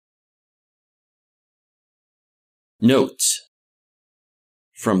Notes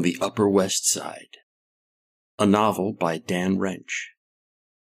from the Upper West Side, a novel by Dan Wrench.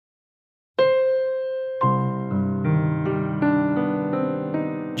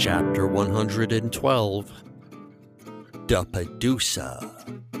 Chapter 112, The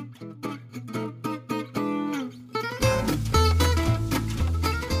Puddusa.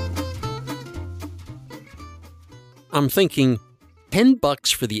 I'm thinking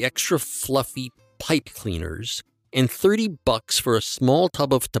 $10 for the extra fluffy pipe cleaners and $30 for a small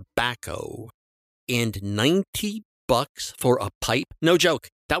tub of tobacco and $90 for a pipe. No joke,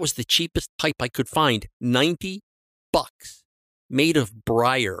 that was the cheapest pipe I could find. $90 made of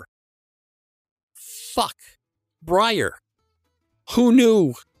briar. Fuck, briar. Who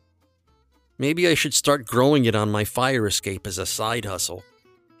knew? Maybe I should start growing it on my fire escape as a side hustle.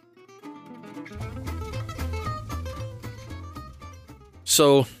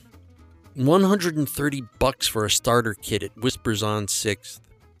 So, $130 for a starter kit at Whispers on 6th.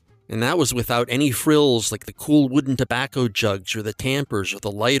 And that was without any frills like the cool wooden tobacco jugs or the tampers or the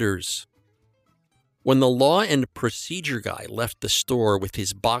lighters. When the law and procedure guy left the store with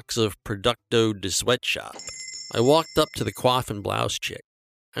his box of Producto de Sweatshop, I walked up to the coif blouse chick.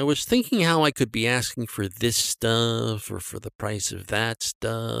 I was thinking how I could be asking for this stuff or for the price of that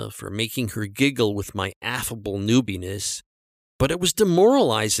stuff or making her giggle with my affable newbiness. But it was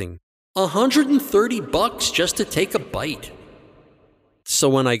demoralizing. $130 just to take a bite. So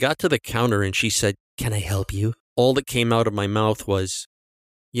when I got to the counter and she said, "Can I help you?" all that came out of my mouth was,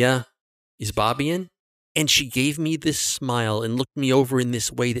 "Yeah, is Bobby in?" And she gave me this smile and looked me over in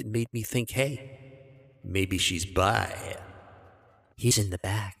this way that made me think, hey, maybe she's bi. "He's in the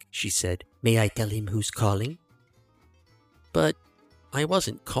back," she said. "May I tell him who's calling?" But I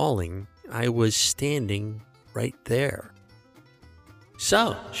wasn't calling. I was standing right there.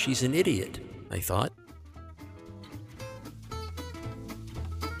 So, she's an idiot, I thought.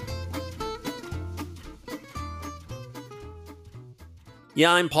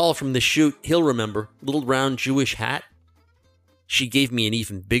 "Yeah, I'm Paul from the shoot. He'll remember. Little round Jewish hat." She gave me an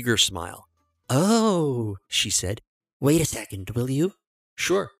even bigger smile. "Oh," she said. "Wait a second, will you?"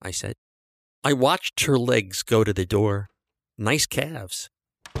 "Sure," I said. I watched her legs go to the door. Nice calves.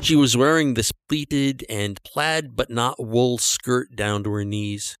 She was wearing this pleated and plaid but not wool skirt down to her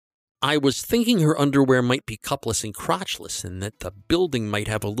knees. I was thinking her underwear might be cupless and crotchless and that the building might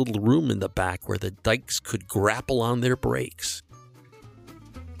have a little room in the back where the dykes could grapple on their brakes.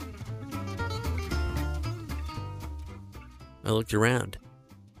 I looked around.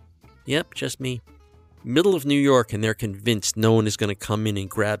 Yep, just me. Middle of New York, and they're convinced no one is going to come in and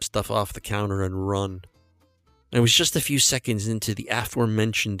grab stuff off the counter and run. I was just a few seconds into the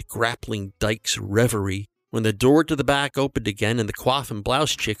aforementioned grappling dykes reverie when the door to the back opened again and the coif and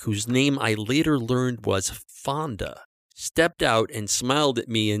blouse chick, whose name I later learned was Fonda, stepped out and smiled at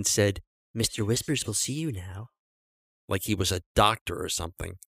me and said, "Mr. Whispers will see you now." Like he was a doctor or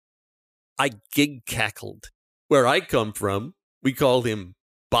something. I gig-cackled. Where I come from, we call him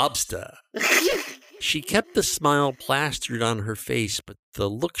Bobsta. She kept the smile plastered on her face, but the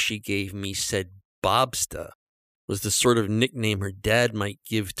look she gave me said Bobsta was the sort of nickname her dad might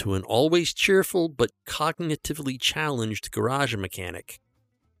give to an always cheerful but cognitively challenged garage mechanic.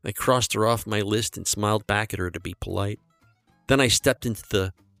 I crossed her off my list and smiled back at her to be polite. Then I stepped into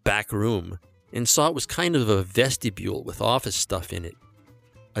the back room and saw it was kind of a vestibule with office stuff in it.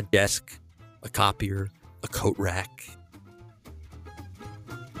 A desk, a copier, a coat rack.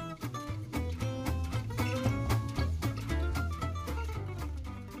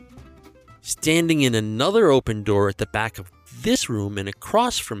 Standing in another open door at the back of this room and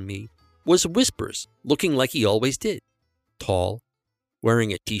across from me was Whispers, looking like he always did. Tall,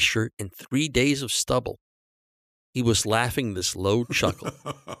 wearing a t-shirt and 3 days of stubble. He was laughing this low chuckle.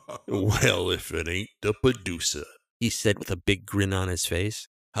 "Well, if it ain't the Puddusa," he said with a big grin on his face.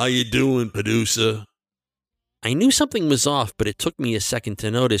 "How you doing, Puddusa?" I knew something was off, but it took me a second to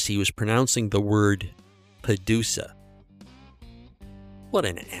notice he was pronouncing the word Puddusa. What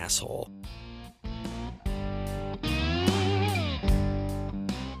an asshole.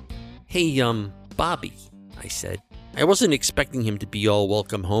 "Hey, Bobby," I said. I wasn't expecting him to be all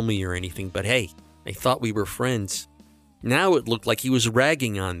welcome homey or anything, but hey, I thought we were friends. Now it looked like he was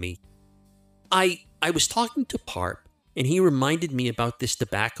ragging on me. I was talking to Parp, and he reminded me about this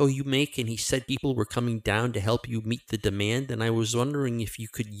tobacco you make, and he said people were coming down to help you meet the demand, and I was wondering if you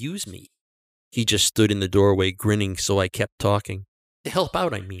could use me." He just stood in the doorway grinning, so I kept talking. To help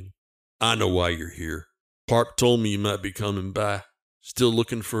out, I mean. "I know why you're here. Parp told me you might be coming by. Still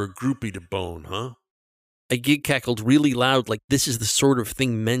looking for a groupie to bone, huh?" I gig cackled really loud like this is the sort of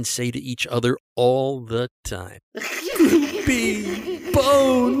thing men say to each other all the time. Groupie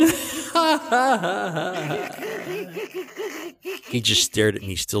bone! He just stared at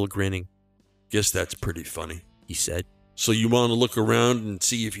me, still grinning. Guess that's pretty funny. He said. So you want to look around and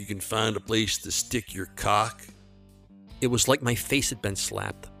see if you can find a place to stick your cock? It was like my face had been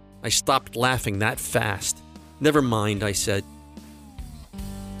slapped. I stopped laughing that fast. Never mind, I said.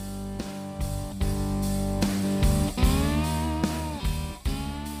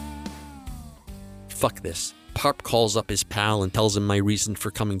 Fuck this. Parp calls up his pal and tells him my reason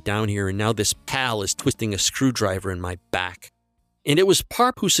for coming down here, and now this pal is twisting a screwdriver in my back. And it was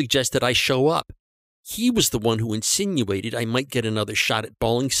Parp who suggested I show up. He was the one who insinuated I might get another shot at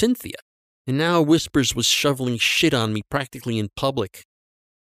balling Cynthia. And now Whispers was shoveling shit on me practically in public.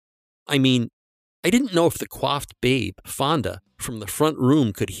 I mean, I didn't know if the coiffed babe, Fonda, from the front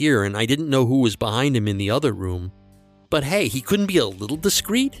room could hear, and I didn't know who was behind him in the other room. But hey, he couldn't be a little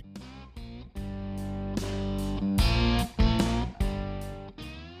discreet?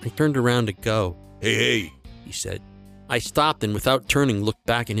 I turned around to go. Hey, He said. I stopped and without turning looked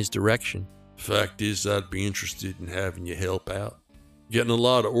back in his direction. fact is I'd be interested in having you help out. Getting a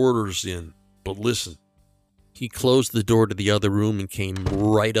lot of orders in, but listen. He closed the door to the other room and came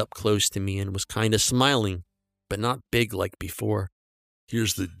right up close to me and was kind of smiling, but not big like before.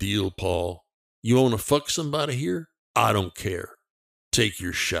 Here's the deal, Paul. You want to fuck somebody here? I don't care. Take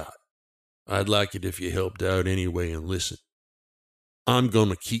your shot. I'd like it if you helped out anyway and listen. I'm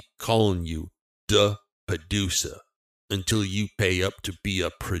gonna keep calling you the Puddusa until you pay up to be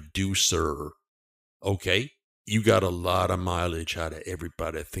a producer. Okay? You got a lot of mileage out of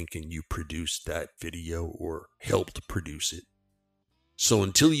everybody thinking you produced that video or helped produce it. So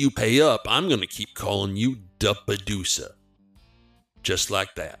until you pay up, I'm gonna keep calling you the Puddusa. Just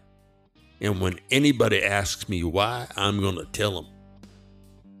like that. And when anybody asks me why, I'm gonna tell them.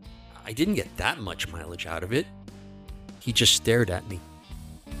 I didn't get that much mileage out of it. He just stared at me.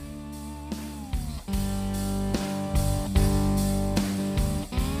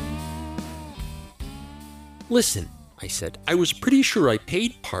 Listen, I said, I was pretty sure I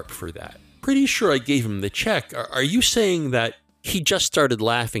paid Parp for that. Pretty sure I gave him the check. Are you saying that? He just started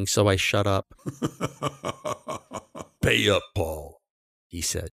laughing, so I shut up. Pay up, Paul, he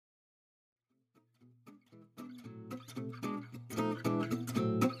said.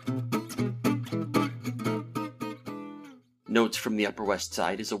 Notes from the Upper West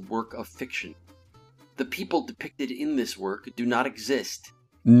Side is a work of fiction. The people depicted in this work do not exist.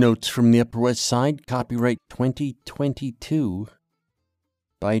 Notes from the Upper West Side, copyright 2022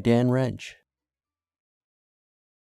 by Dan Wrench.